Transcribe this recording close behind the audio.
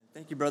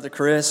Thank you, Brother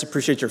Chris.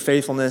 Appreciate your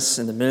faithfulness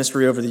in the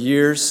ministry over the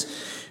years.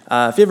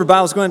 If you have your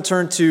Bibles, go ahead and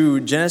turn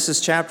to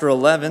Genesis chapter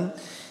 11,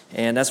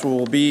 and that's where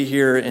we'll be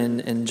here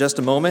in just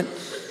a moment.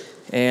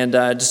 And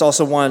just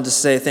also wanted to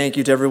say thank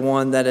you to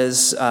everyone that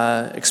has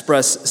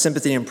expressed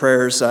sympathy and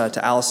prayers to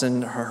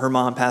Allison. Her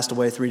mom passed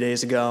away 3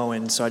 days ago,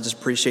 and so I just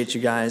appreciate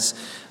you guys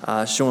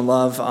showing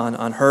love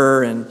on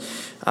her, and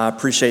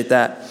appreciate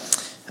that.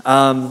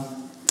 On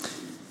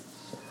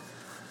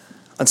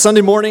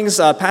Sunday mornings,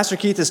 Pastor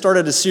Keith has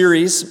started a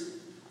series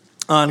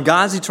on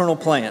God's eternal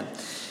plan.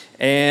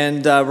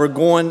 And we're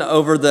going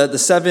over the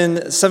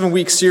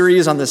seven-week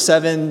series on the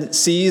 7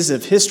 C's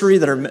of history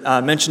that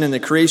are mentioned in the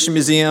Creation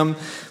Museum,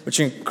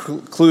 which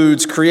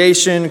includes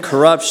creation,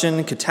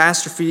 corruption,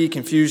 catastrophe,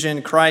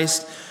 confusion,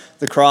 Christ,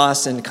 the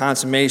cross, and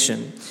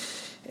consummation.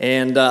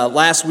 And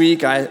last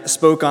week I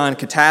spoke on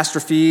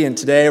catastrophe, and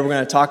today we're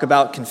going to talk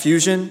about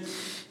confusion.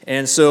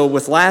 And so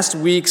with last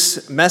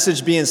week's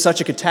message being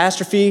such a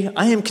catastrophe,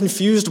 I am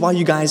confused why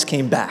you guys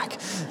came back.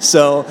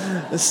 So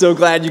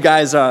glad you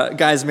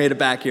guys made it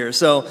back here.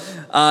 So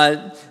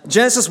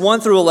Genesis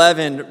 1 through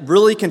 11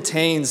 really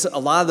contains a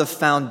lot of the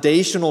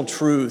foundational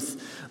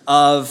truth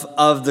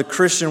of the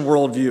Christian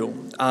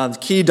worldview.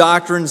 Key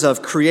doctrines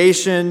of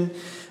creation,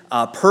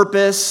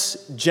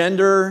 purpose,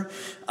 gender,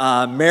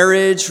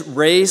 marriage,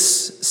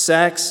 race,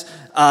 sex,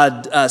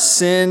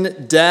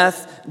 sin,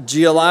 death,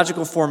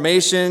 geological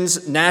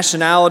formations,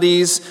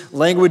 nationalities,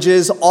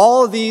 languages.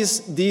 All of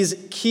these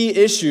key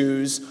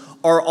issues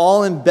are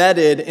all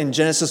embedded in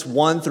Genesis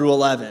 1 through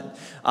 11.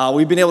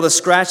 We've been able to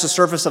scratch the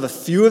surface of a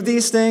few of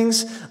these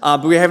things,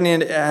 but we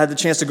haven't had the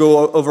chance to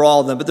go over all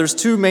of them. But there's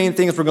 2 main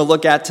things we're going to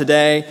look at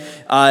today,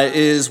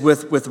 is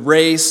with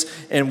race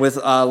and with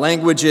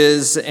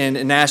languages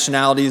and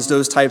nationalities,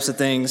 those types of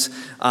things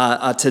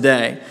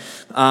today.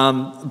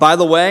 By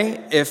the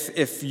way,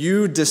 if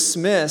you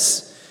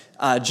dismiss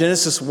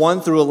Genesis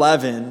 1 through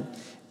 11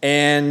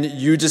 and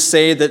you just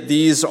say that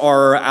these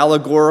are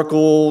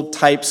allegorical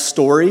type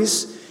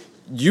stories,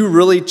 you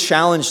really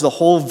challenge the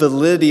whole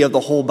validity of the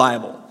whole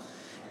Bible.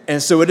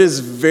 And so it is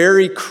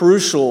very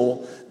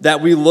crucial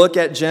that we look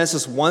at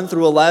Genesis 1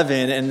 through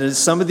 11, and there's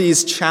some of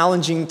these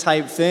challenging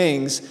type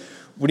things.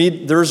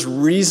 There's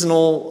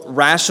reasonable,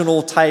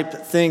 rational type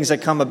things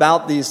that come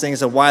about these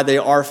things and why they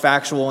are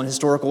factual and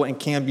historical and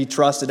can be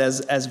trusted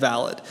as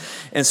valid.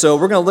 And so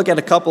we're going to look at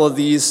a couple of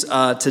these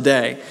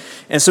today.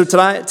 And so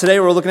today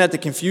we're looking at the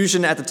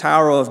confusion at the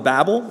Tower of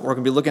Babel. We're going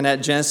to be looking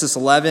at Genesis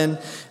 11,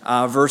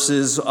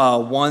 verses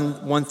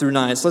 1 through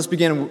 9. So let's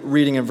begin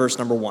reading in verse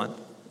number 1.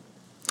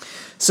 It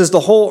says,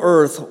 "The whole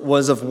earth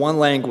was of one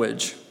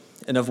language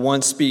and of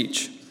one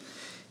speech.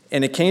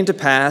 And it came to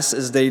pass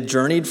as they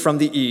journeyed from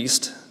the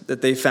east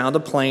that they found a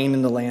plain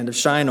in the land of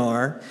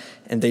Shinar,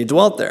 and they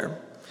dwelt there.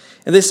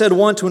 And they said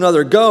one to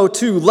another, 'Go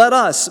to, let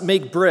us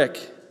make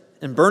brick,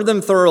 and burn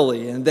them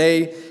thoroughly.' And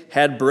they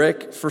had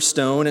brick for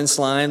stone, and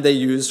slime they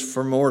used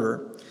for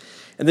mortar.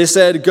 And they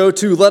said, 'Go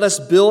to, let us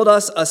build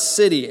us a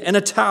city and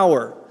a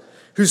tower,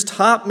 whose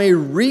top may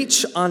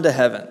reach unto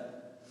heaven.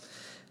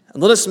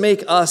 And let us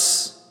make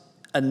us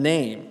a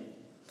name,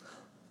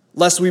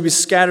 lest we be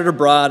scattered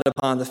abroad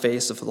upon the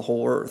face of the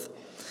whole earth.'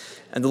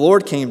 And the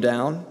Lord came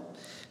down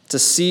to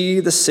see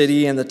the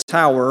city and the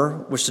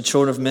tower which the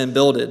children of men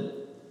builded.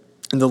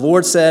 And the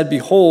Lord said,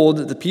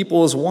 Behold, the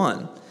people is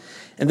one,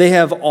 and they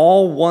have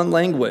all one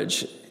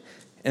language.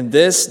 And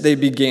this they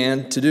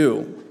began to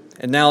do.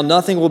 And now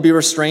nothing will be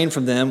restrained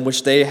from them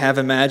which they have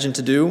imagined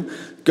to do.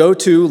 Go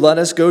to, let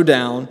us go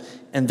down,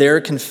 and there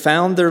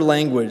confound their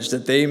language,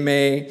 that they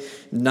may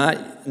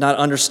not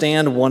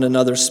understand one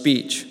another's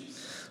speech.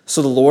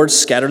 So the Lord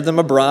scattered them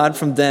abroad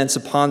from thence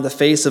upon the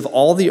face of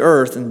all the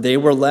earth, and they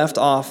were left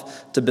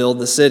off to build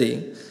the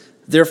city.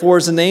 Therefore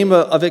is the name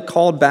of it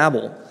called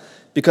Babel,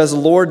 because the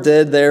Lord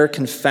did there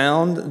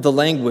confound the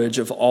language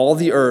of all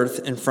the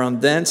earth, and from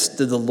thence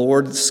did the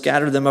Lord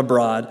scatter them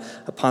abroad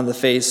upon the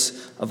face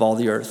of all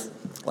the earth."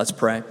 Let's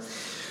pray.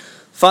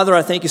 Father,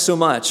 I thank you so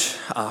much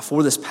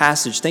for this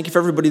passage. Thank you for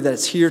everybody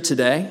that's here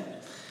today.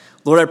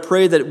 Lord, I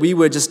pray that we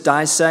would just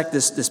dissect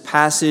this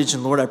passage,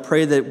 and Lord, I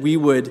pray that we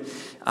would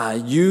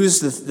use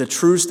the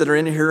truths that are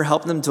in here,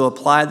 help them to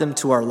apply them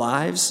to our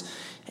lives.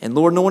 And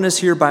Lord, no one is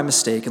here by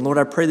mistake. And Lord,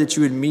 I pray that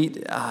you would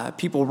meet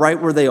people right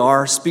where they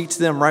are, speak to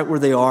them right where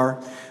they are,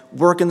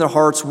 work in their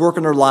hearts, work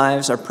in their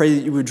lives. I pray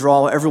that you would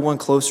draw everyone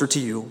closer to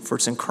you. For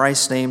it's in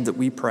Christ's name that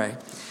we pray.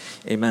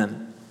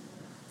 Amen.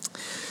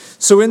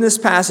 So in this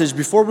passage,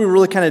 before we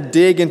really kind of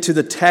dig into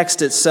the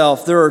text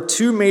itself, there are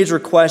 2 major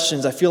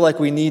questions I feel like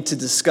we need to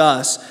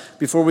discuss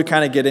before we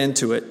kind of get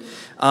into it.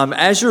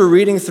 As you're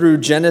reading through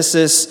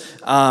Genesis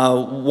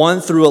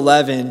 1 through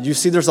 11, you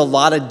see there's a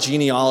lot of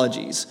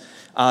genealogies.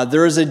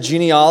 There is a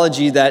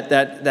genealogy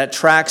that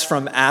tracks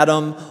from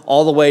Adam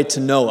all the way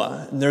to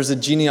Noah. And there's a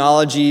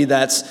genealogy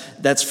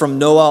that's from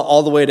Noah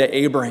all the way to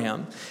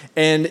Abraham.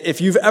 And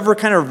if you've ever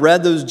kind of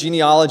read those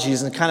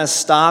genealogies and kind of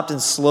stopped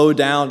and slowed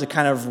down to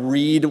kind of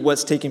read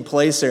what's taking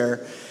place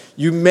there,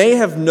 you may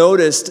have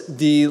noticed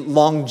the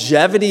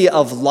longevity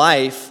of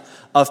life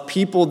of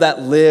people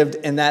that lived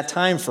in that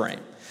time frame.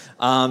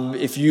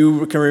 If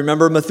you can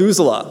remember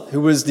Methuselah,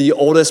 who was the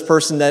oldest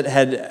person that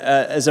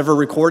has ever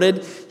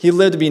recorded, he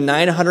lived to be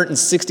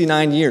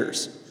 969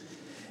 years.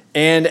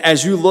 And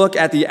as you look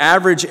at the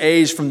average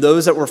age from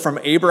those that were from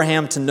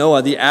Abraham to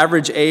Noah, the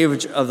average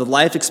age of the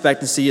life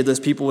expectancy of those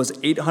people was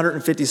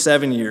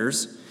 857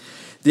 years.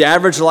 The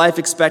average life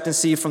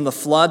expectancy from the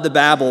flood to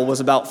Babel was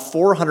about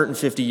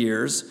 450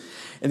 years.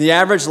 And the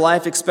average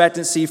life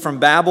expectancy from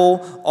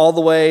Babel all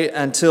the way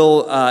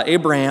until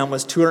Abraham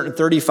was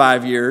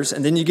 235 years.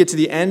 And then you get to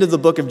the end of the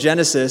book of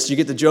Genesis, you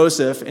get to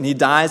Joseph, and he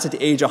dies at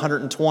the age of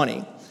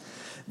 120.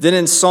 Then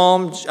in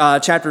Psalm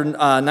chapter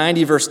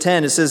 90, verse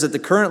 10, it says that the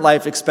current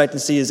life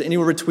expectancy is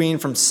anywhere between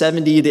from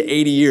 70 to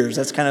 80 years.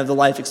 That's kind of the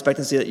life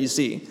expectancy that you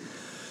see.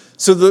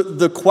 So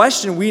the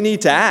question we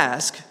need to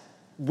ask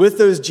with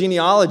those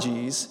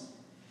genealogies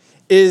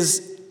is,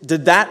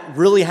 did that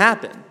really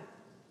happen?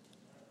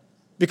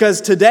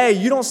 Because today,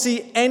 you don't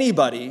see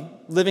anybody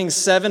living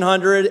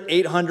 700,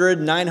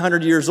 800,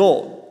 900 years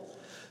old.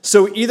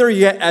 So either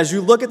as you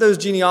look at those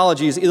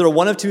genealogies, either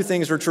one of two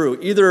things are true.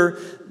 Either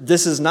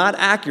this is not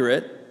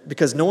accurate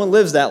because no one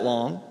lives that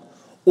long,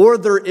 or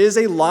there is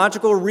a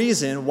logical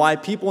reason why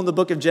people in the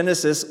book of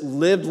Genesis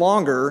lived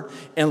longer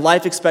and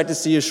life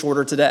expectancy is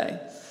shorter today.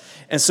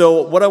 And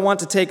so what I want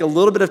to take a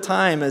little bit of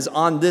time is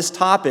on this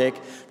topic,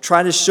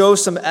 try to show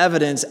some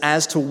evidence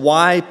as to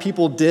why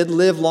people did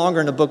live longer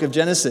in the book of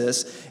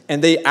Genesis,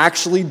 and they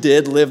actually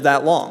did live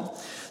that long.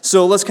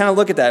 So let's kind of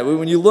look at that.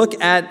 When you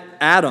look at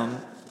Adam,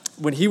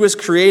 when he was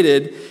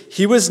created,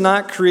 he was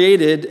not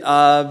created,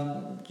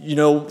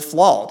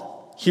 flawed.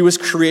 He was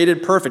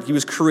created perfect. He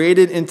was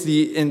created into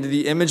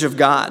the image of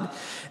God.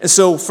 And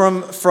so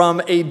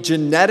from a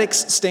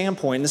genetics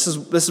standpoint, this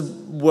is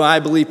why I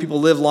believe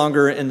people live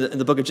longer in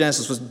the book of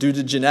Genesis was due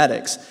to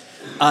genetics.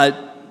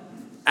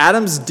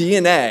 Adam's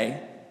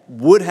DNA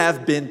would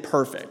have been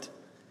perfect.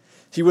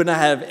 He would not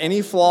have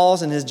any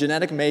flaws in his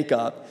genetic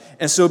makeup.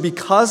 And so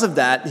because of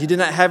that, he did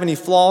not have any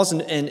flaws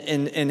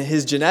in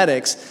his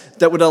genetics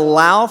that would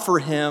allow for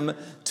him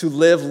to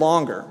live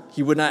longer.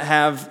 He would not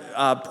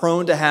have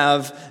prone to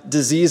have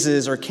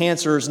diseases or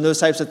cancers and those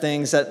types of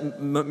things that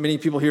many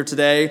people here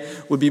today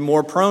would be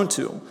more prone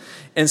to.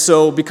 And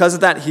so because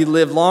of that, he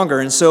lived longer.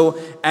 And so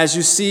as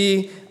you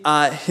see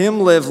him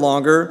live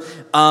longer,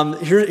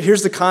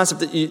 here's the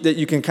concept that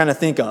you can kind of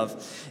think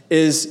of,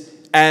 is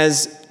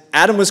as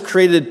Adam was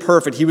created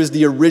perfect, he was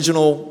the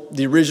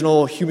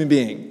original human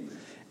being.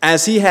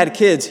 As he had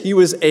kids,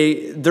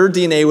 their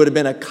DNA would have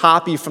been a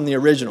copy from the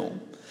original.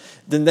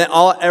 Then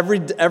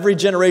every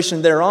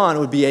generation thereon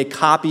would be a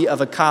copy of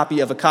a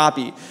copy of a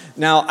copy.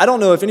 Now, I don't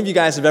know if any of you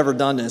guys have ever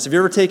done this. Have you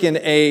ever taken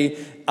a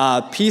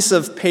piece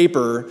of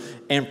paper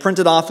and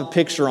printed off a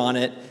picture on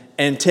it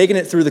and taken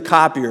it through the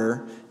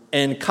copier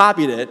and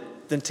copied it,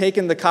 then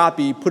taken the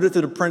copy, put it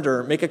through the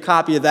printer, make a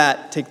copy of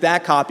that, take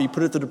that copy,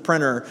 put it through the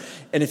printer,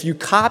 and if you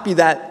copy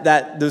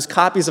those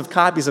copies of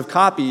copies of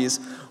copies,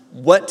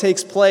 what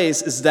takes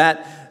place is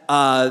that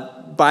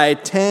by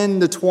 10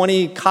 to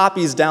 20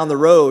 copies down the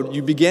road,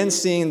 you begin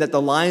seeing that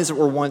the lines that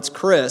were once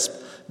crisp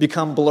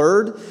become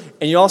blurred,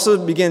 and you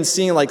also begin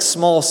seeing like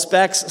small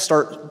specks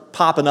start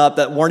popping up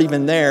that weren't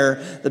even there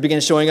that begin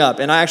showing up.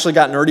 And I actually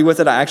got nerdy with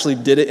it. I actually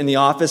did it in the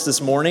office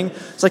this morning.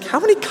 It's like, how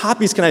many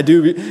copies can I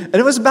do? And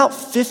it was about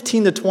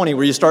 15 to 20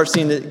 where you start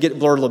seeing it get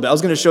blurred a little bit. I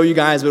was going to show you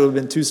guys, but it would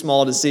have been too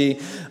small to see.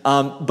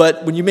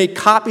 But when you make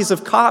copies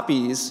of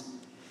copies,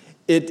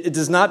 it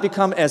does not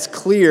become as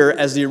clear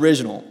as the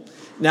original.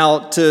 Now,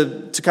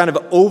 to kind of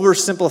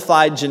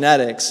oversimplify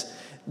genetics,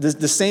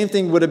 the same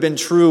thing would have been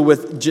true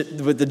with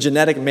the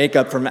genetic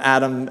makeup from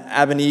Adam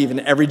and Eve and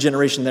every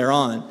generation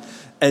thereon,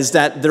 is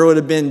that there would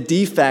have been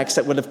defects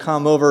that would have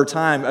come over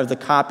time of the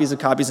copies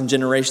and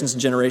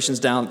generations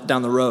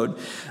down the road.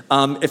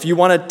 If you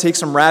want to take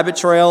some rabbit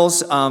trails,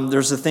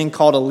 there's a thing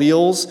called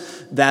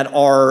alleles that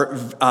are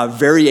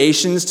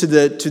variations to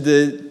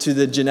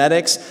the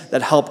genetics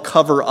that help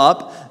cover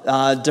up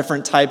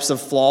different types of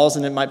flaws,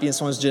 and it might be in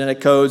someone's genetic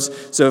codes.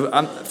 So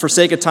for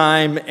sake of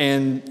time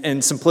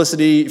and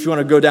simplicity, if you want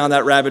to go down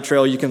that rabbit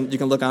trail, you can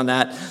look on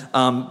that.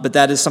 But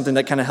that is something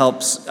that kind of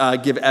helps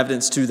give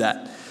evidence to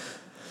that.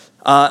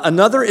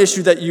 Another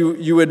issue that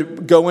you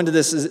would go into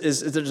this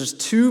is there's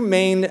two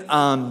main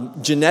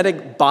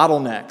genetic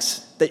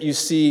bottlenecks that you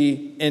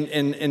see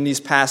in these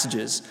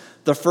passages.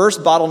 The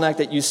first bottleneck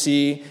that you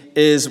see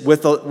is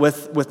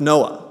with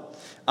Noah.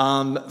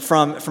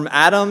 From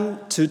Adam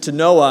to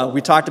Noah, we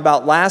talked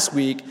about last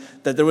week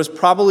that there was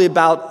probably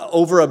about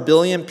over 1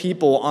 billion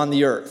people on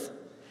the earth.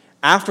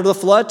 After the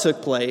flood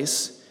took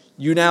place,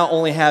 you now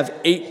only have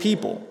 8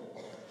 people.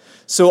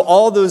 So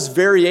all those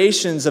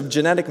variations of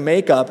genetic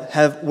makeup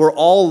were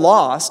all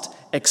lost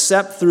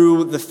except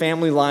through the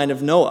family line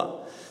of Noah.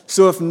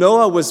 So if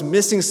Noah was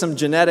missing some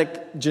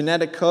genetic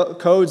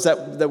codes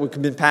that would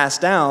have been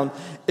passed down,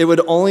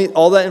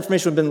 all that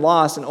information would have been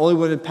lost and only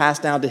would have been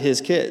passed down to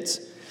his kids.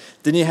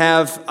 Then you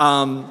have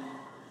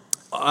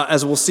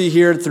as we'll see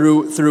here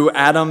through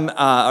Adam,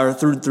 or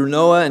through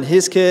Noah and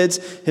his kids,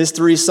 his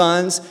 3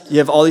 sons, you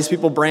have all these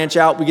people branch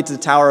out. We get to the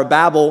Tower of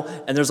Babel,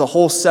 and there's a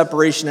whole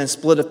separation and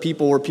split of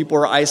people where people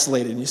are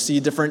isolated. And you see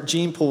different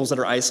gene pools that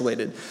are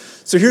isolated.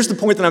 So here's the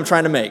point that I'm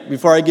trying to make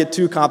before I get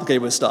too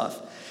complicated with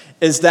stuff,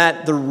 is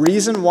that the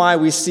reason why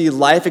we see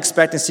life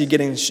expectancy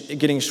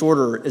getting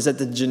shorter is that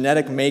the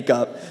genetic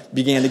makeup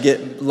began to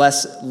get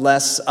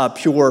less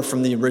pure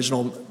from the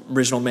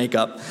original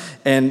makeup.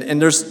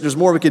 And there's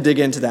more we could dig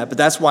into that, but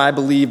that's why I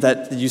believe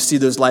that you see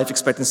those life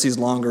expectancies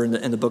longer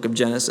in the book of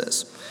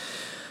Genesis.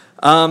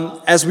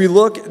 As we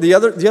look, the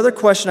other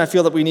question I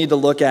feel that we need to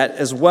look at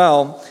as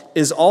well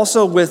is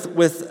also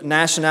with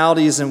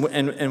nationalities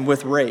and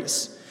with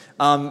race.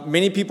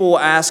 Many people will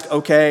ask,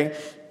 okay,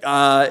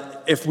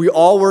 if we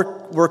all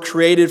were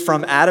created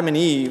from Adam and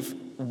Eve,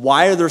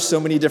 why are there so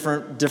many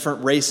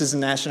different races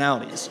and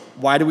nationalities?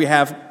 Why do we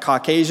have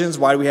Caucasians?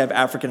 Why do we have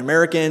African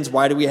Americans?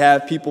 Why do we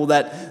have people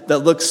that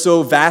look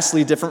so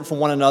vastly different from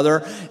one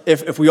another?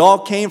 If we all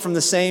came from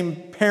the same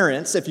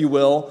parents, if you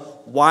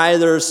will, why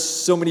there's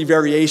so many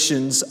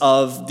variations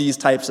of these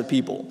types of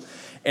people?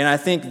 And I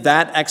think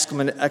that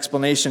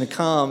explanation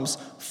comes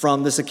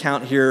from this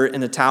account here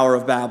in the Tower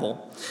of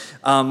Babel.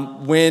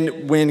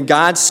 When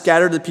God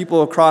scattered the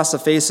people across the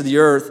face of the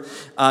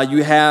earth,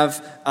 you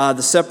have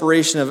the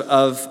separation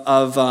of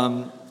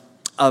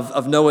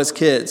Noah's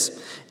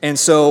kids. And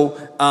so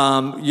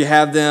you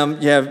have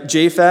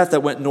Japheth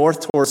that went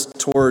north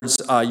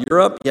towards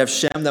Europe, you have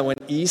Shem that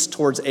went east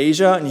towards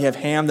Asia, and you have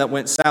Ham that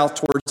went south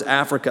towards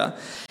Africa.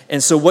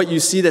 And so what you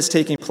see that's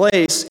taking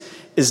place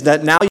is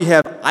that now you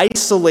have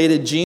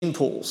isolated gene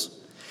pools.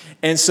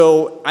 And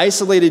so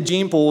isolated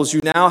gene pools,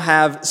 you now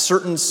have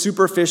certain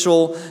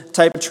superficial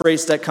type of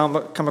traits that come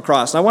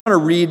across. And I want to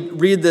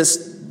read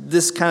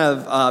this kind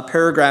of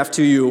paragraph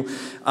to you.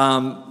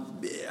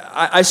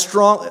 I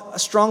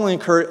strongly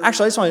encourage,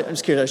 actually, I'm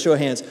just curious, I show of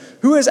hands.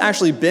 Who has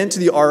actually been to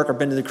the Ark or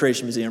been to the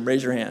Creation Museum?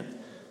 Raise your hand.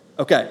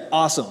 Okay,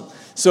 awesome.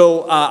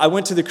 So I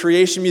went to the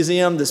Creation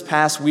Museum this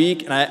past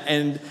week,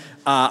 and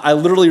I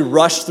literally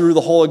rushed through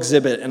the whole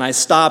exhibit, and I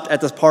stopped at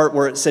the part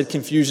where it said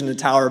confusion in the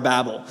Tower of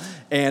Babel.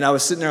 And I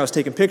was sitting there, I was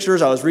taking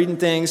pictures, I was reading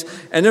things,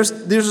 and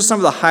these are some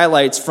of the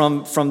highlights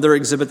from their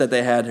exhibit that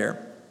they had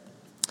here.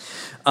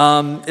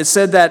 It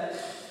said that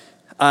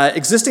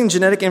existing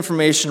genetic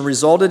information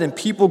resulted in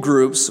people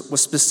groups with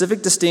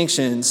specific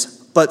distinctions,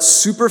 but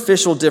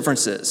superficial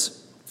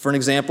differences. For an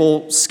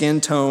example, skin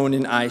tone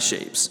and eye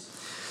shapes.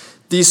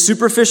 These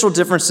superficial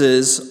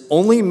differences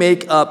only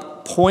make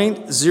up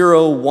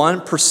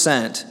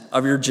 0.01%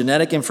 of your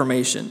genetic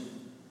information.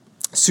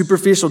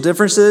 Superficial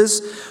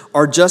differences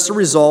are just a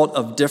result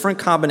of different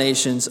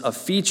combinations of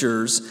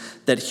features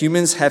that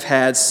humans have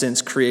had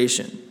since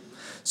creation.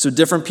 So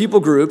different people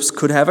groups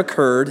could have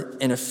occurred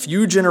in a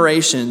few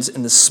generations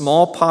in the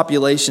small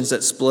populations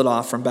that split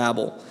off from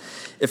Babel.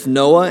 If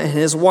Noah and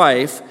his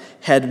wife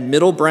had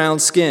middle brown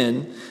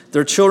skin,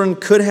 their children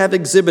could have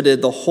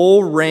exhibited the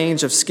whole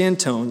range of skin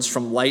tones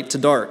from light to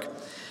dark.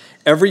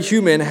 Every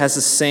human has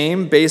the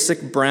same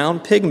basic brown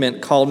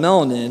pigment called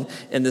melanin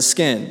in the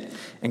skin,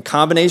 and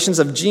combinations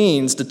of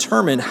genes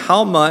determine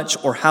how much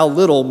or how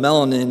little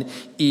melanin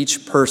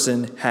each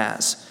person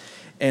has.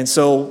 And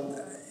so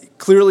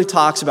clearly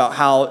talks about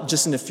how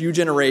just in a few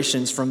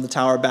generations from the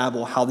Tower of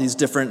Babel, how these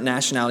different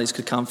nationalities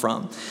could come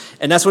from.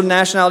 And that's what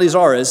nationalities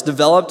are, is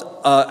developed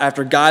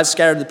after God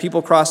scattered the people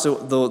across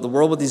the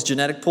world with these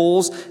genetic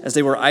pools. As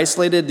they were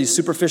isolated, these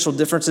superficial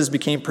differences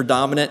became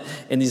predominant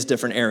in these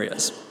different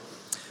areas.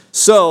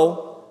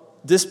 So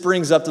this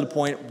brings up to the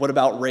point, what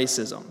about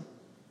racism?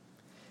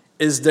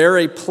 Is there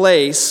a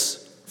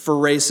place for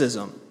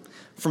racism?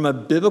 From a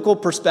biblical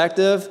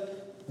perspective,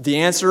 the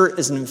answer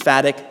is an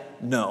emphatic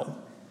no.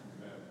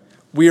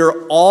 We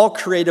are all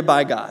created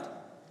by God.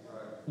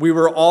 We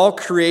were all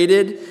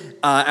created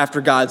after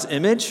God's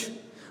image.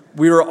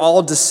 We were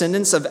all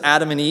descendants of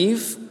Adam and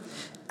Eve.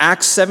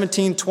 Acts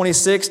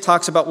 17:26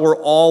 talks about we're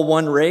all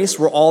one race.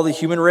 We're all the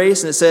human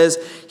race. And it says,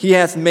 he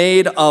hath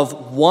made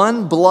of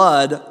one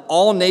blood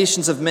all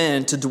nations of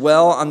men to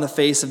dwell on the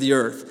face of the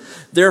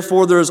earth.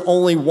 Therefore, there is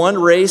only one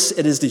race.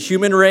 It is the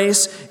human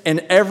race.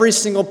 And every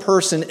single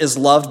person is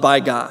loved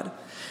by God.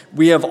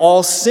 We have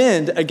all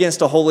sinned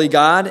against a holy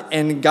God,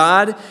 and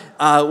God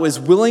was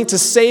willing to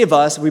save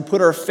us if we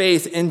put our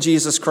faith in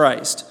Jesus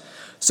Christ.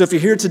 So if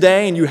you're here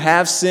today and you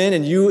have sinned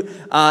and you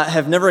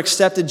have never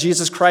accepted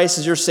Jesus Christ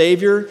as your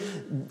Savior,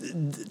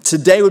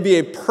 today would be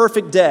a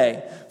perfect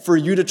day for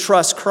you to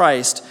trust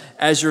Christ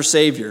as your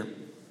Savior.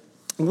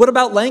 What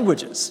about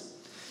languages?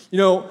 You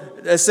know,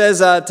 it says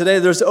today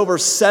there's over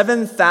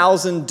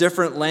 7,000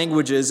 different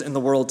languages in the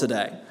world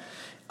today.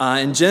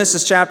 In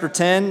Genesis chapter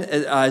 10,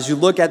 as you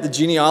look at the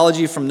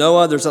genealogy from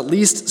Noah, there's at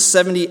least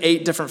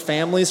 78 different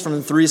families from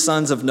the 3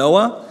 sons of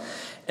Noah.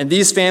 And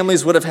these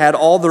families would have had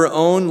all their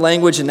own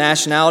language and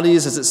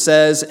nationalities, as it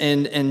says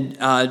in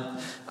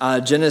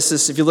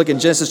Genesis. If you look in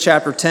Genesis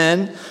chapter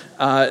 10,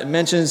 it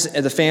mentions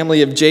the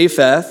family of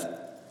Japheth.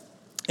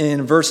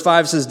 In verse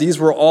 5 it says, these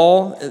were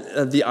all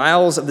the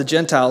isles of the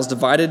Gentiles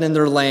divided in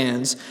their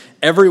lands,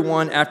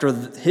 everyone after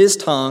his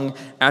tongue,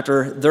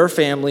 after their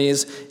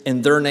families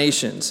and their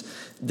nations.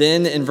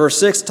 Then in verse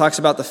 6, it talks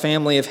about the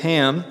family of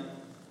Ham.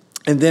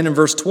 And then in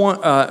verse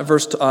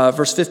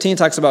 15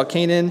 talks about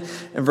Canaan.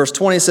 And verse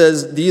 20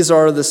 says, these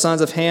are the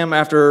sons of Ham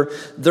after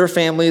their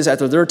families,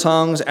 after their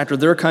tongues, after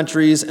their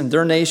countries and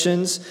their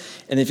nations.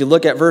 And if you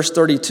look at verse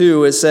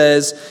 32, it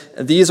says,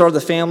 these are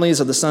the families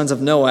of the sons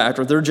of Noah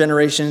after their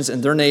generations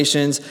and their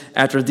nations.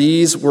 After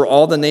these were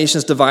all the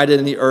nations divided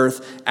in the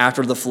earth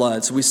after the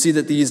flood. So we see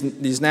that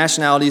these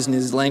nationalities and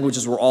these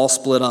languages were all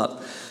split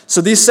up. So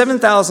these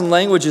 7,000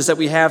 languages that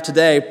we have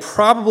today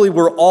probably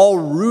were all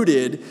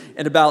rooted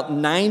in about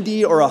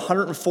 90 or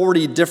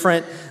 140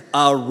 different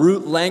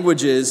root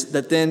languages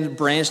that then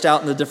branched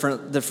out into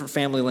different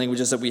family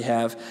languages that we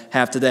have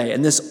today.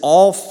 And this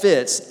all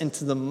fits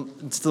into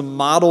the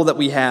model that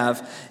we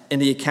have in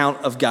the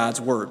account of God's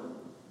word.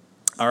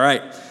 All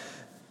right.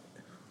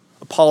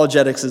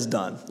 Apologetics is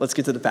done. Let's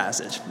get to the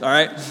passage. All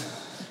right.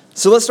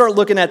 So let's start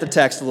looking at the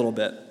text a little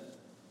bit.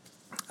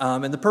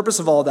 And the purpose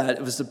of all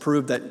that was to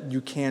prove that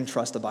you can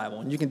trust the Bible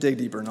and you can dig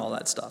deeper and all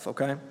that stuff,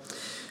 okay?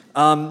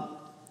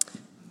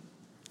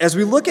 As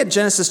we look at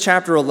Genesis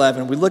chapter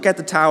 11, we look at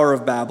the Tower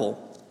of Babel.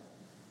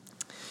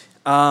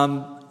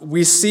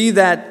 We see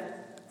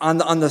that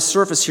on the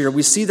surface here,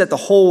 we see that the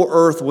whole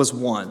earth was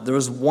one. There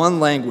was one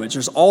language.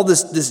 There's all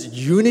this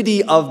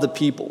unity of the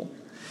people.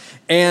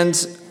 And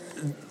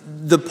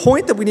the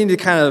point that we need to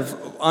kind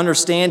of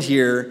understand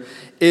here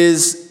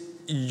is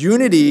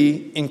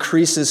unity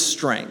increases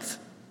strength.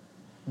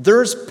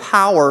 There's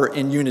power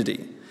in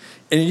unity.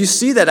 And you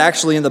see that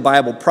actually in the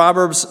Bible.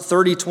 Proverbs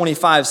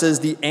 30:25 says,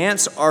 the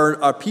ants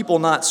are people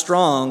not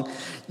strong,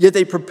 yet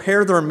they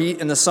prepare their meat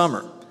in the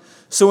summer.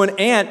 So an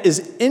ant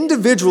is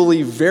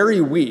individually very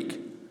weak,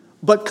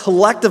 but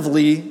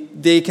collectively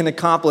they can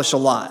accomplish a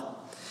lot.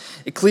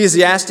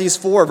 Ecclesiastes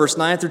 4, verse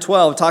 9 through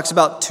 12, talks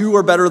about two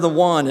are better than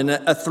one, and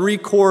a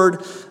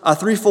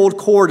threefold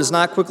cord is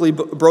not quickly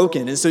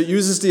broken. And so it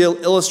uses the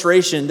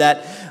illustration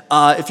that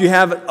if you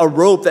have a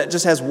rope that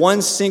just has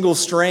one single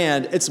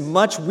strand, it's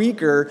much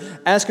weaker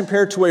as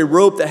compared to a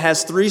rope that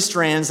has three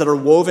strands that are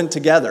woven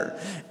together.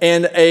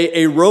 And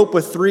a rope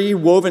with three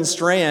woven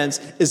strands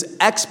is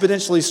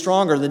exponentially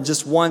stronger than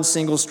just one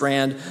single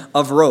strand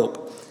of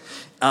rope.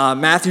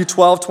 Matthew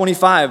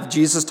 12:25,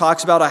 Jesus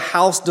talks about a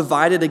house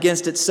divided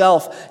against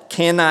itself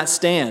cannot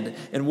stand.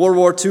 In World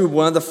War II,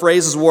 one of the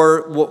phrases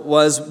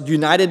was,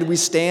 united we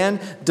stand,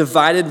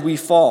 divided we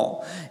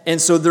fall. And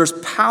so there's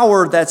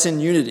power that's in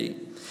unity.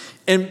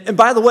 And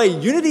by the way,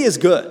 unity is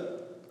good.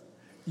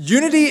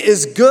 Unity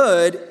is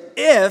good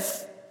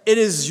if it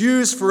is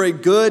used for a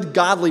good,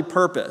 godly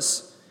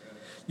purpose.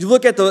 You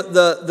look at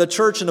the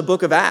church in the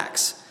book of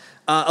Acts.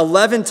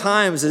 11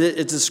 times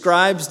it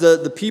describes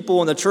the people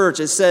in the church.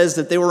 It says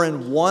that they were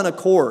in one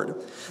accord.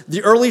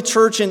 The early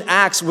church in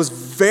Acts was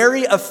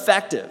very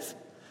effective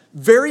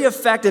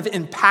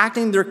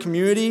impacting their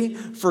community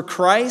for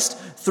Christ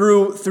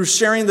through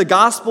sharing the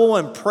gospel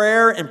and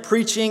prayer and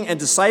preaching and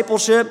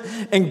discipleship.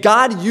 And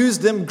God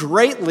used them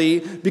greatly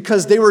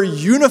because they were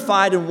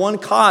unified in one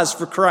cause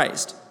for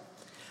Christ.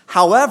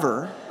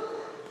 However,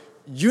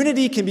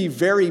 unity can be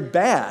very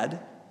bad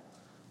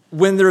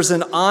when there's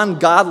an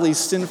ungodly,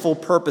 sinful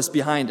purpose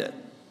behind it.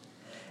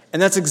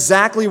 And that's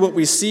exactly what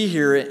we see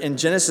here in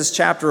Genesis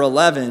chapter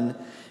 11,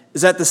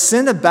 is that the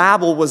sin of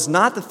Babel was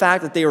not the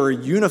fact that they were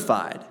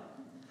unified.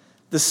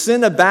 The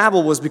sin of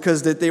Babel was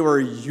because that they were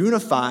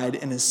unified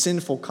in a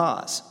sinful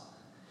cause.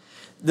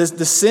 The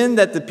sin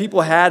that the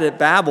people had at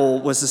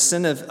Babel was the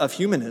sin of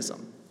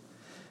humanism.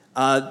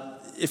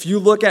 If you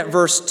look at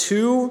verse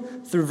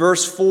 2 through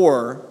verse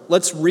 4,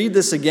 let's read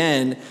this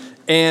again,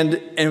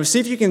 and see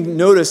if you can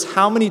notice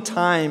how many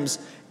times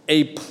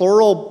a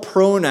plural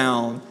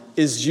pronoun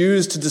is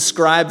used to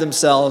describe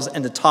themselves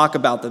and to talk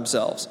about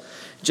themselves.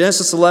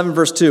 Genesis 11,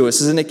 verse 2, it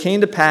says, and it came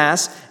to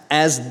pass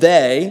as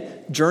they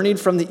journeyed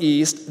from the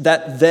east,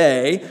 that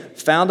they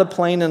found a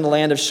plain in the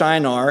land of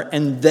Shinar,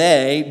 and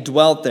they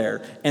dwelt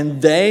there.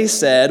 And they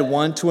said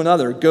one to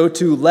another, go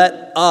to,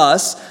 let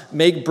us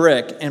make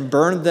brick, and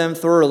burn them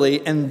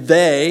thoroughly. And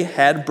they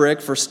had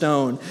brick for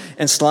stone,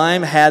 and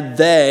slime had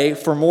they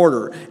for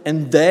mortar.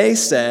 And they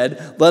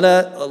said, let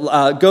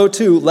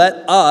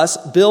us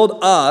build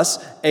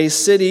us a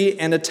city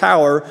and a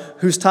tower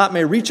whose top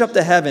may reach up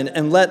to heaven,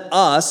 and let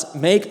us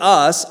make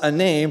us a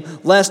name,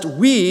 lest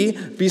we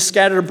be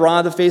scattered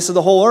abroad the face of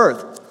the whole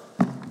earth.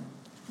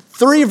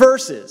 3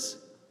 verses,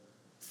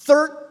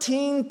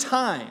 13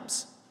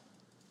 times,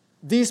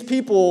 these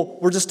people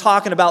were just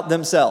talking about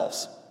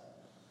themselves.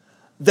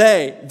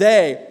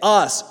 They,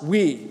 us,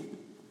 we.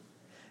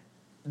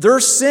 Their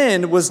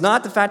sin was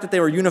not the fact that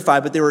they were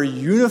unified, but they were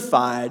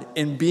unified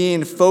in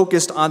being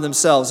focused on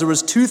themselves. There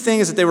was 2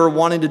 things that they were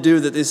wanting to do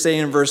that they say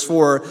in verse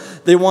 4.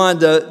 They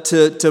wanted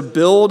to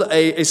build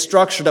a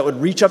structure that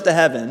would reach up to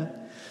heaven.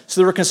 So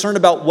they were concerned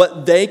about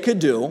what they could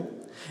do.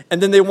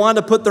 And then they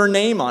wanted to put their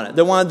name on it.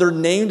 They wanted their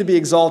name to be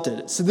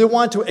exalted. So they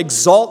wanted to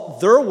exalt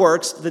their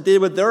works that they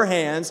did with their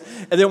hands,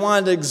 and they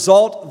wanted to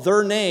exalt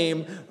their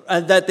name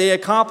that they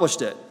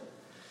accomplished it.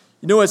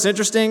 You know what's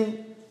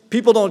interesting?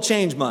 People don't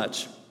change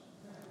much.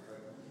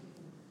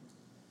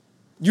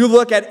 You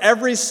look at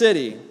every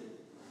city,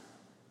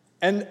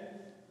 and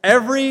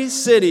every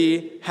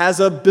city has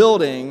a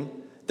building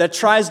that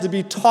tries to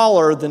be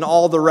taller than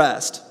all the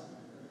rest.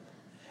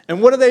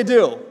 And what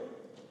do?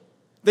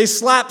 They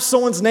slap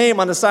someone's name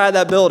on the side of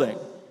that building.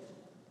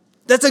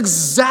 That's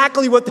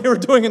exactly what they were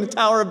doing in the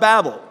Tower of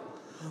Babel.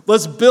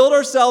 Let's build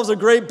ourselves a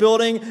great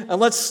building and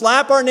let's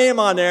slap our name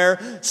on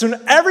there so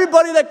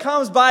everybody that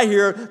comes by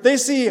here, they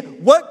see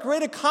what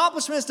great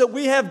accomplishments that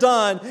we have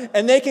done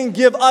and they can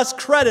give us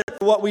credit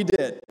for what we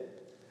did.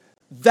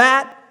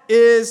 That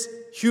is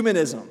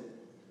humanism.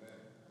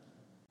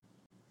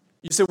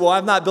 You say, well,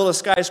 I've not built a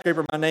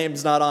skyscraper, my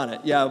name's not on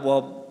it. Yeah,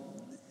 well,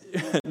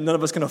 none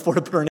of us can afford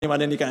to put our name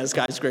on any kind of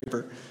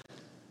skyscraper.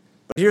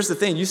 But here's the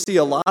thing, you see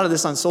a lot of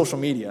this on social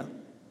media.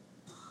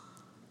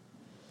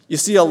 You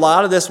see a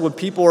lot of this when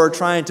people are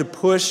trying to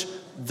push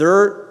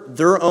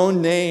their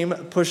own name,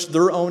 push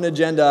their own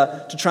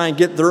agenda to try and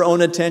get their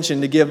own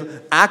attention, to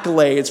give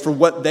accolades for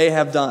what they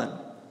have done.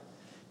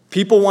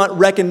 People want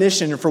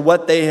recognition for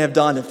what they have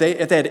done. If they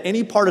had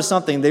any part of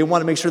something, they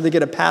want to make sure they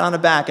get a pat on the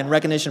back and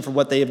recognition for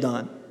what they have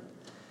done.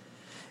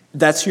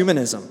 That's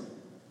humanism.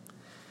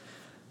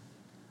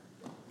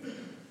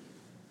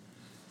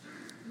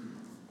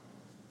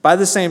 By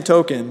the same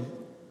token,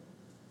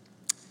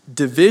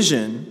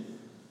 division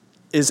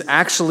is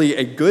actually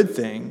a good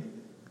thing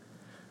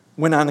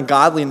when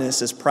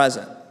ungodliness is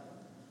present.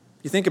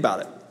 You think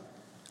about it.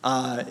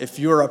 If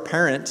you're a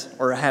parent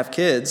or have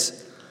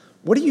kids,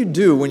 what do you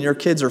do when your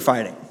kids are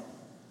fighting?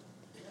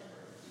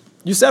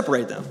 You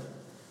separate them.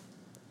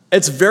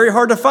 It's very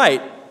hard to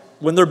fight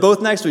when they're both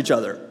next to each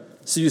other.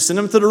 So you send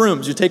them to the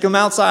rooms. You take them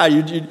outside.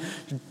 You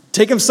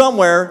take them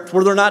somewhere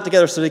where they're not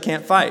together so they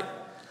can't fight.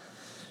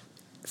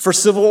 For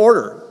civil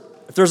order,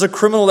 if there's a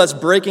criminal that's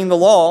breaking the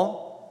law,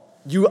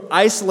 you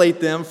isolate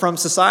them from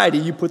society.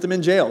 You put them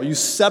in jail. You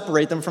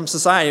separate them from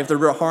society if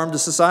they're a harm to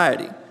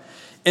society.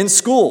 In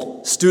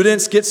school,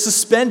 students get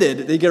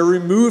suspended. They get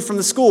removed from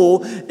the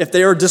school if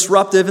they are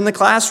disruptive in the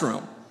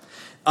classroom.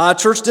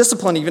 Church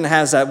discipline even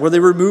has that, where they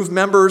remove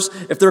members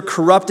if they're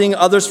corrupting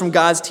others from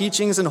God's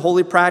teachings and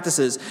holy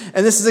practices.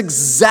 And this is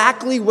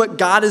exactly what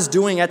God is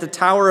doing at the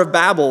Tower of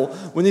Babel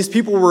when these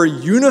people were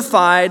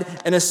unified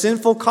in a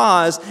sinful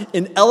cause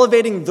in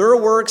elevating their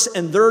works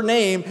and their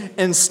name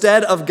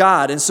instead of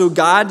God. And so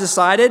God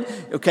decided,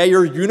 okay,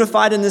 you're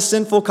unified in this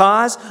sinful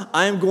cause.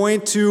 I'm going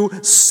to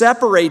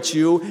separate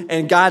you.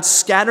 And God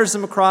scatters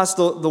them across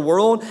the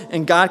world,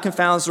 and God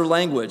confounds their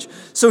language.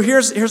 So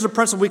here's a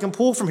principle we can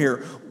pull from here.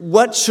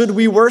 What should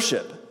we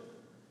worship?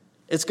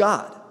 It's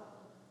God.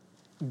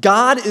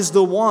 God is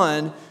the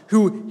one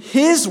who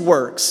his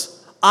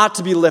works ought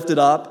to be lifted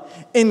up,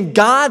 and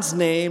God's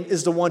name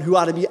is the one who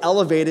ought to be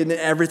elevated in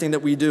everything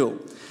that we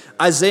do.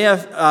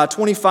 Isaiah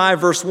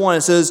 25 verse 1,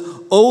 it says,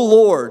 O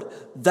Lord,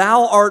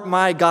 thou art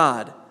my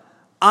God.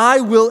 I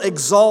will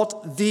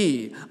exalt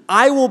thee.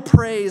 I will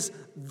praise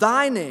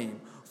thy name.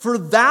 For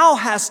thou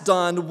hast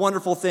done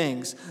wonderful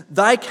things.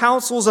 Thy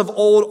counsels of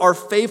old are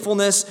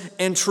faithfulness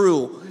and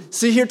true.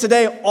 See here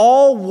today,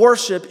 all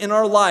worship in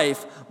our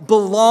life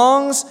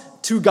belongs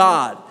to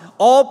God.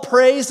 All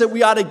praise that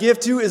we ought to give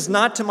to is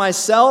not to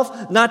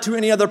myself, not to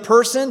any other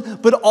person,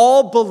 but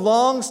all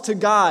belongs to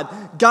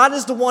God. God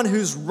is the one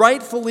who's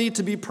rightfully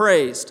to be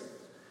praised.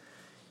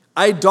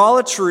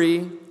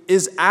 Idolatry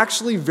is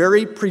actually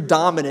very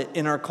predominant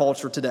in our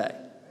culture today.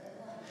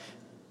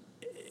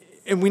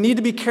 And we need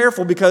to be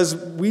careful because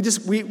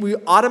we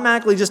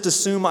automatically just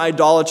assume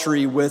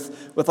idolatry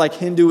with like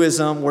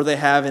Hinduism, where they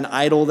have an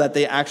idol that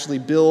they actually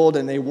build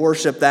and they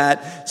worship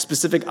that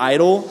specific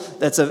idol.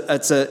 It's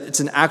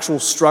an actual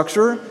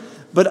structure.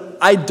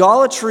 But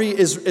idolatry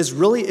is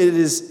really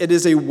it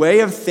is a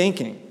way of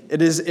thinking.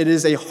 It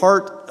is a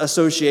heart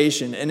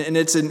association, and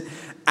it's an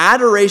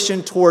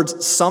adoration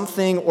towards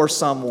something or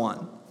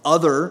someone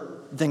other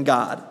than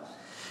God.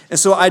 And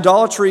so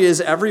idolatry is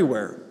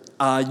everywhere.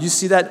 You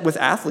see that with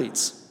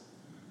athletes.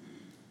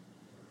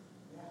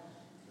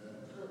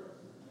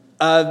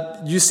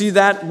 You see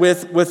that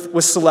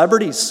with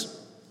celebrities.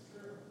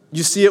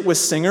 You see it with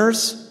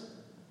singers.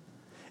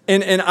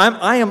 And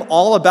I am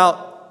all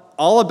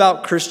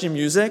about Christian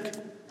music.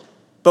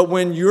 But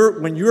when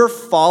you're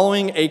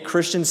following a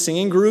Christian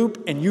singing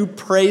group and you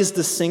praise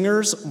the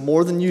singers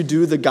more than you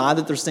do the God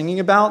that they're singing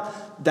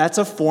about, that's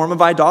a form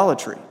of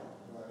idolatry.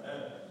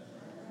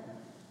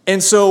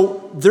 And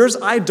so there's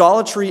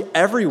idolatry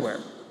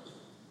everywhere.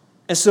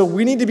 And so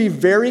we need to be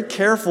very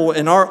careful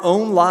in our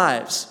own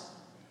lives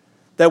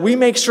that we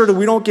make sure that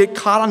we don't get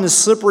caught on the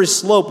slippery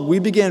slope. We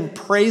begin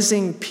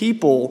praising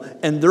people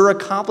and their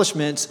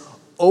accomplishments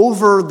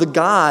over the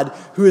God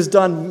who has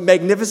done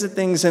magnificent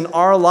things in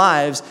our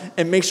lives,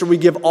 and make sure we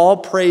give all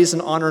praise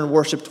and honor and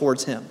worship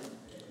towards him.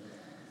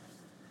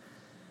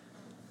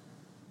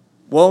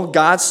 Well,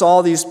 God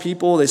saw these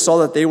people. They saw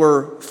that they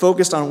were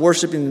focused on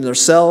worshiping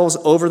themselves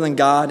over than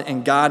God,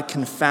 and God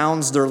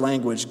confounds their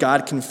language.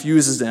 God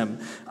confuses them.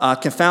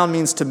 Confound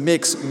means to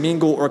mix,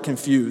 mingle, or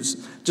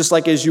confuse. Just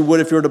like as you would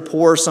if you were to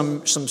pour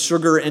some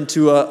sugar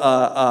into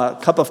a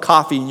cup of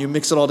coffee and you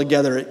mix it all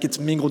together, it gets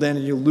mingled in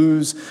and you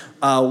lose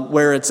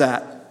where it's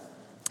at.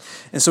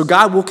 And so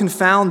God will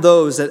confound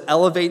those that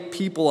elevate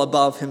people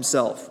above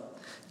himself.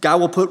 God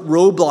will put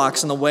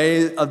roadblocks in the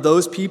way of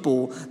those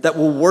people that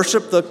will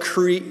worship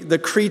the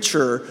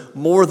creature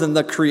more than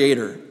the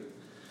creator.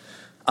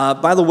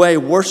 By the way,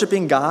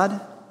 worshiping God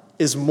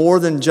is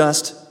more than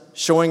just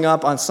showing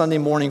up on Sunday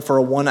morning for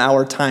a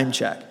 1-hour time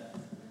check.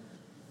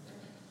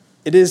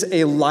 It is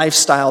a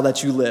lifestyle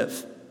that you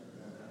live.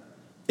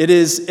 It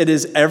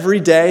is every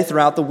day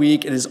throughout the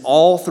week. It is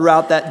all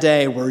throughout that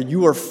day where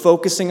you are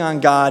focusing on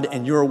God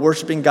and you are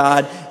worshiping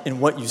God in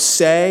what you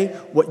say,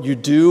 what you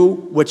do,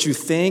 what you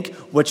think,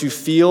 what you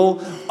feel,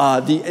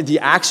 the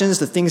actions,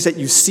 the things that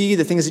you see,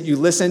 the things that you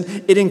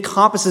listen. It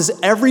encompasses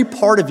every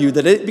part of you,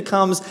 that it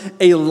becomes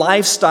a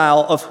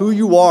lifestyle of who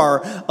you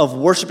are, of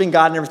worshiping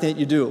God and everything that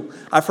you do.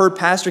 I've heard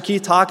Pastor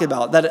Keith talk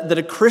about that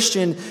a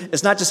Christian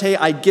is not just, hey,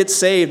 I get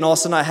saved and all of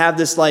a sudden I have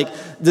this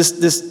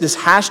this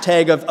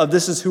hashtag of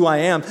this is who I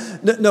am.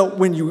 No,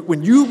 when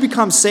you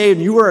become saved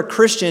and you are a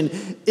Christian,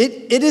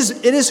 it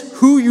is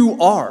who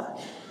you are.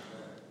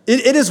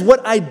 It is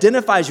what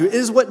identifies you. It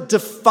is what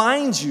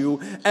defines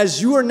you,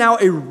 as you are now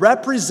a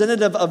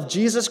representative of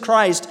Jesus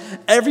Christ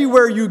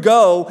everywhere you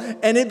go,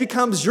 and it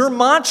becomes your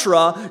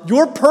mantra,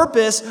 your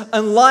purpose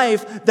in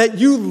life, that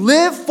you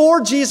live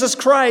for Jesus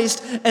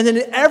Christ, and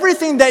then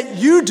everything that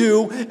you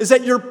do is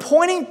that you're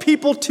pointing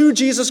people to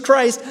Jesus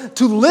Christ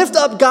to lift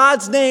up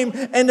God's name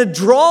and to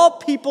draw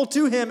people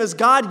to him as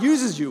God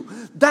uses you.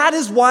 That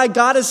is why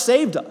God has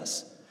saved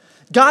us.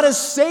 God has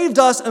saved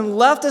us and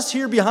left us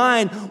here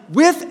behind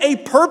with a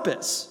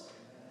purpose.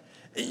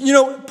 You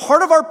know,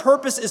 part of our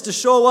purpose is to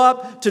show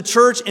up to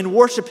church and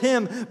worship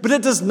him, but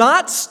it does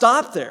not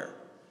stop there.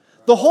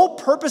 The whole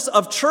purpose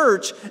of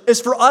church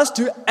is for us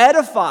to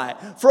edify,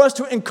 for us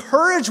to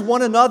encourage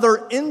one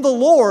another in the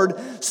Lord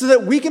so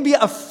that we can be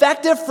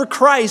effective for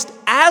Christ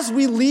as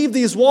we leave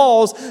these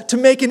walls to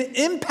make an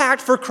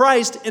impact for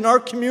Christ in our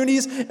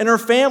communities, in our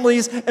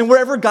families, and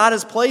wherever God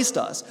has placed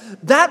us.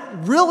 That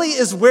really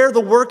is where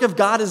the work of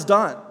God is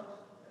done.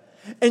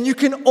 And you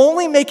can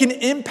only make an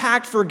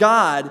impact for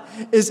God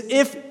is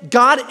if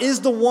God is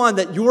the one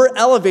that you are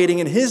elevating,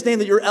 in his name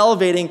that you're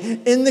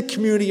elevating in the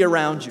community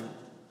around you.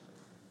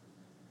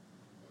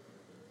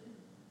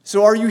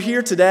 So are you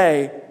here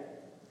today?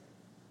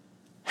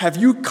 Have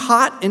you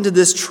caught into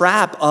this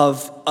trap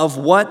of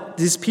what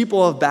these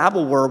people of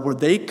Babel were, where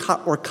they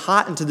were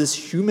caught into this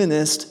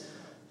humanist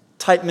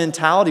type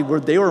mentality where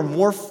they were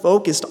more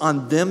focused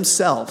on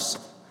themselves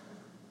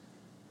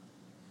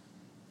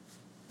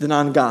than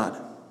on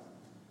God?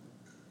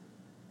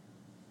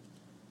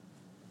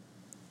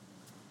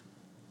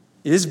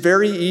 It is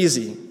very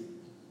easy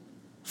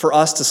for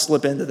us to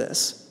slip into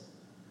this.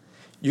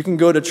 You can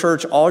go to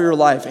church all your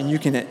life, and you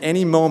can at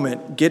any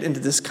moment get into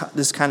this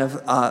kind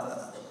of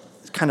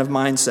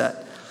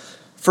mindset.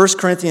 1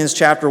 Corinthians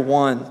chapter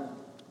 1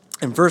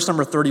 and verse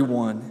number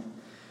 31,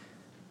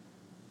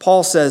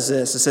 Paul says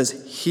this. It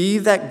says, "He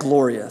that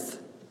glorieth,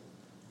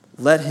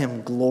 let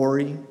him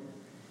glory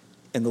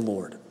in the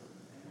Lord."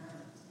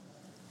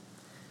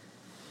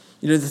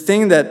 You know,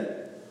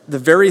 the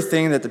very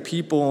thing that the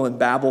people in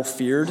Babel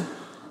feared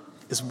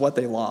is what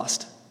they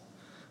lost.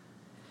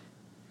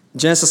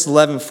 Genesis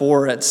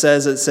 11:4, it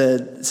says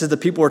the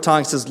people were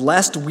talking, it says,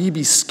 "Lest we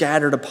be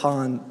scattered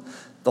upon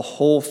the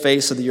whole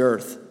face of the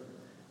earth."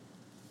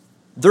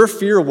 Their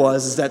fear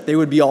was that they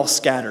would be all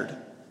scattered.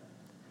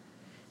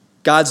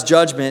 God's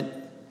judgment,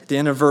 at the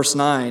end of verse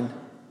 9,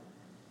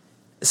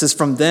 it says,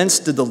 "From thence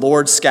did the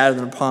Lord scatter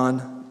them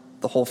upon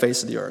the whole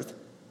face of the earth."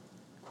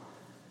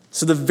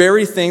 So the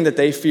very thing that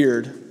they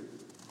feared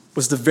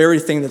was the very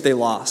thing that they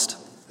lost.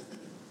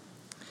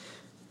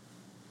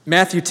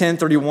 Matthew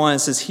 10:31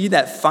 says, "He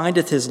that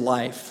findeth his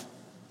life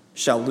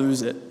shall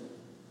lose it,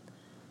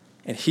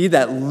 and he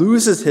that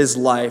loseth his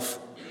life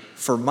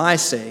for my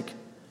sake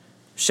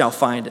shall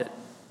find it."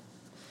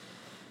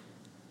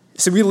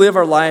 See, we live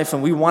our life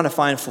and we want to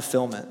find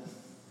fulfillment.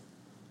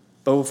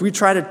 But if we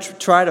try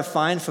to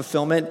find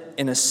fulfillment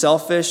in a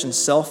selfish and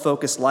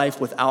self-focused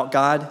life without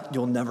God,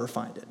 you'll never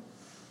find it.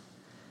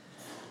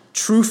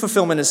 True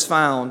fulfillment is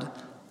found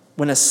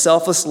when a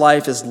selfless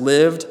life is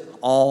lived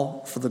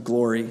all for the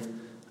glory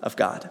of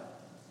God.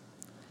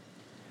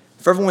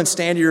 If everyone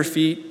stand to your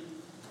feet,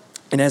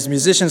 and as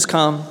musicians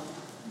come,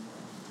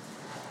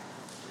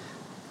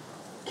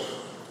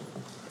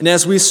 and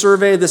as we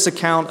survey this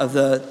account of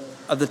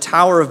the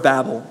Tower of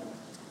Babel,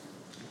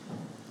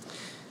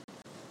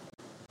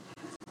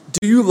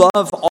 do you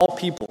love all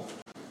people?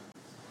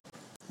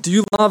 Do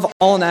you love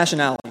all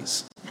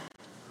nationalities?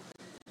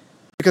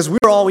 Because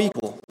we're all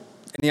equal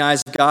in the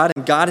eyes of God,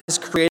 and God has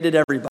created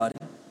everybody.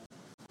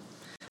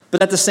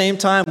 But at the same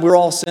time, we're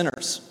all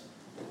sinners.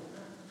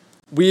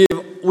 We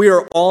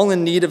are all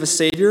in need of a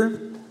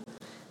Savior,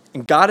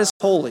 And God is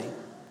holy.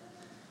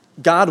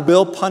 God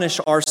will punish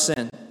our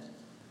sin.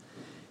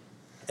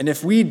 And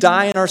if we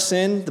die in our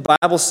sin, the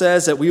Bible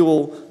says that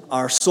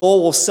our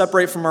soul will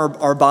separate from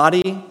our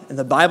body. And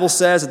the Bible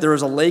says that there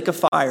is a lake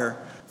of fire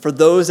for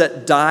those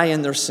that die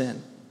in their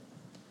sin.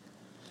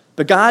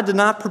 But God did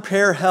not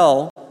prepare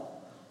hell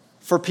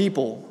for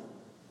people.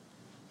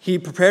 He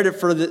prepared it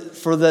for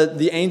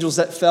the angels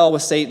that fell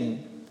with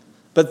Satan.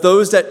 But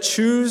those that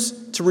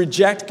choose to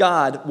reject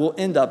God will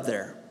end up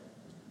there.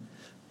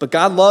 But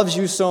God loves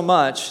you so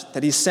much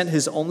that he sent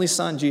his only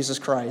son, Jesus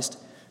Christ,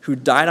 who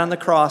died on the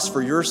cross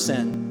for your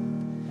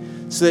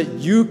sin, so that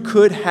you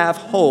could have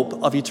hope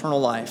of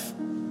eternal life,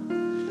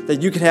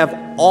 that you could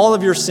have all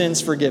of your sins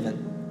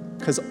forgiven,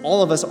 because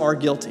all of us are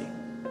guilty.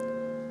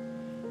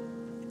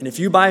 And if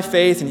you, by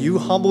faith, and you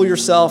humble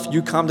yourself,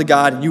 you come to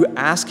God and you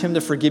ask him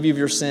to forgive you of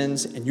your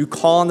sins, and you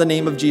call on the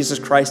name of Jesus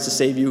Christ to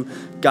save you,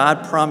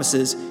 God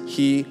promises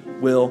he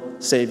will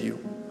save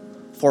you.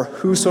 For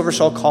whosoever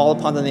shall call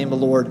upon the name of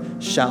the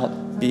Lord shall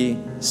be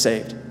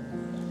saved.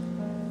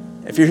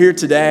 If you're here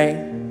today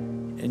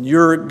and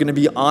you're going to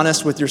be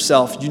honest with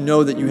yourself, you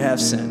know that you have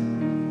sin.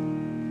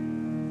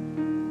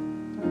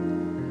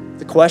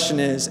 The question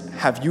is,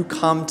 have you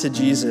come to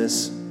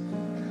Jesus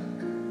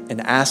and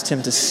asked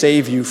him to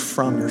save you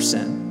from your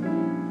sin?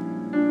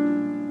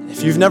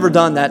 If you've never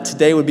done that,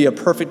 today would be a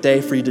perfect day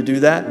for you to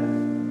do that.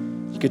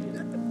 You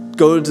could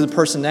go to the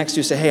person next to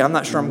you and say, hey, I'm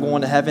not sure I'm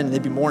going to heaven. And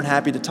they'd be more than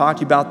happy to talk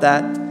to you about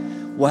that.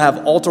 We'll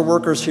have altar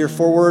workers here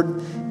forward.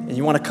 And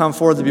you want to come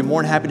forward, they'd be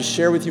more than happy to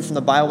share with you from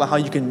the Bible about how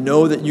you can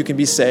know that you can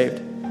be saved.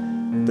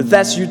 But if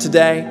that's you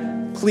today,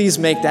 please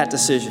make that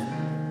decision.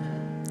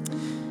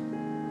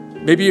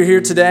 Maybe you're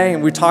here today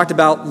and we talked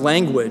about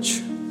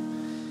language.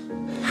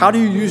 How do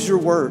you use your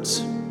words?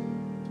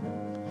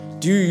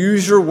 Do you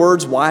use your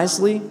words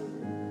wisely?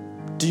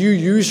 Do you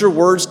use your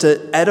words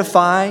to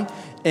edify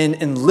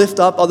and lift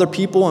up other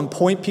people and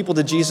point people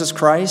to Jesus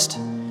Christ?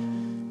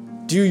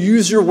 Do you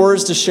use your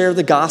words to share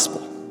the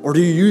gospel? Or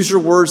do you use your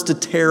words to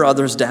tear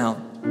others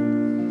down?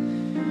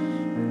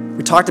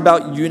 We talked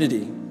about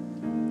unity.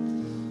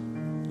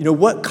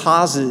 What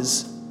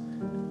causes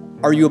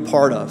are you a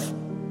part of?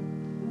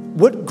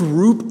 What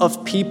group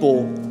of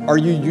people are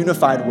you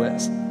unified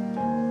with?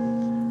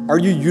 Are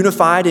you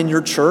unified in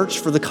your church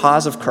for the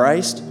cause of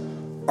Christ?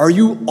 Are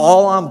you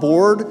all on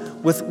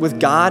board with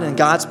God and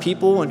God's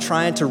people and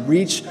trying to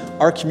reach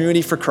our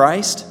community for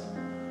Christ?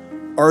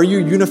 Or are you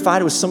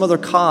unified with some other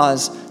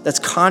cause that's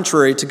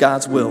contrary to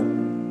God's will?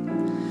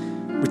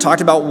 We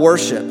talked about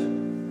worship.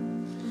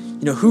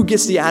 Who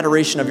gets the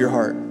adoration of your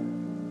heart?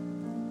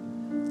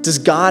 Does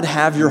God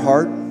have your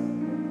heart?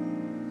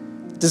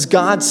 Does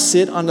God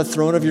sit on the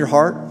throne of your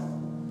heart?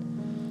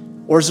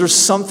 Or is there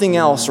something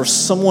else or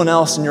someone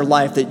else in your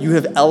life that you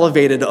have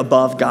elevated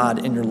above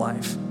God in your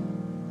life?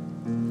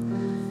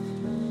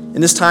 In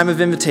this time of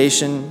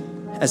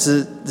invitation, as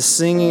the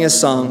singing is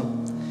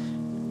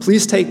sung,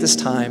 please take this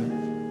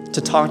time to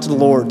talk to the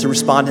Lord, to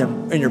respond to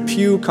him. In your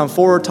pew, come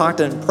forward, talk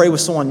to him, pray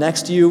with someone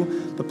next to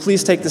you, but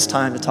please take this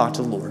time to talk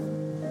to the Lord.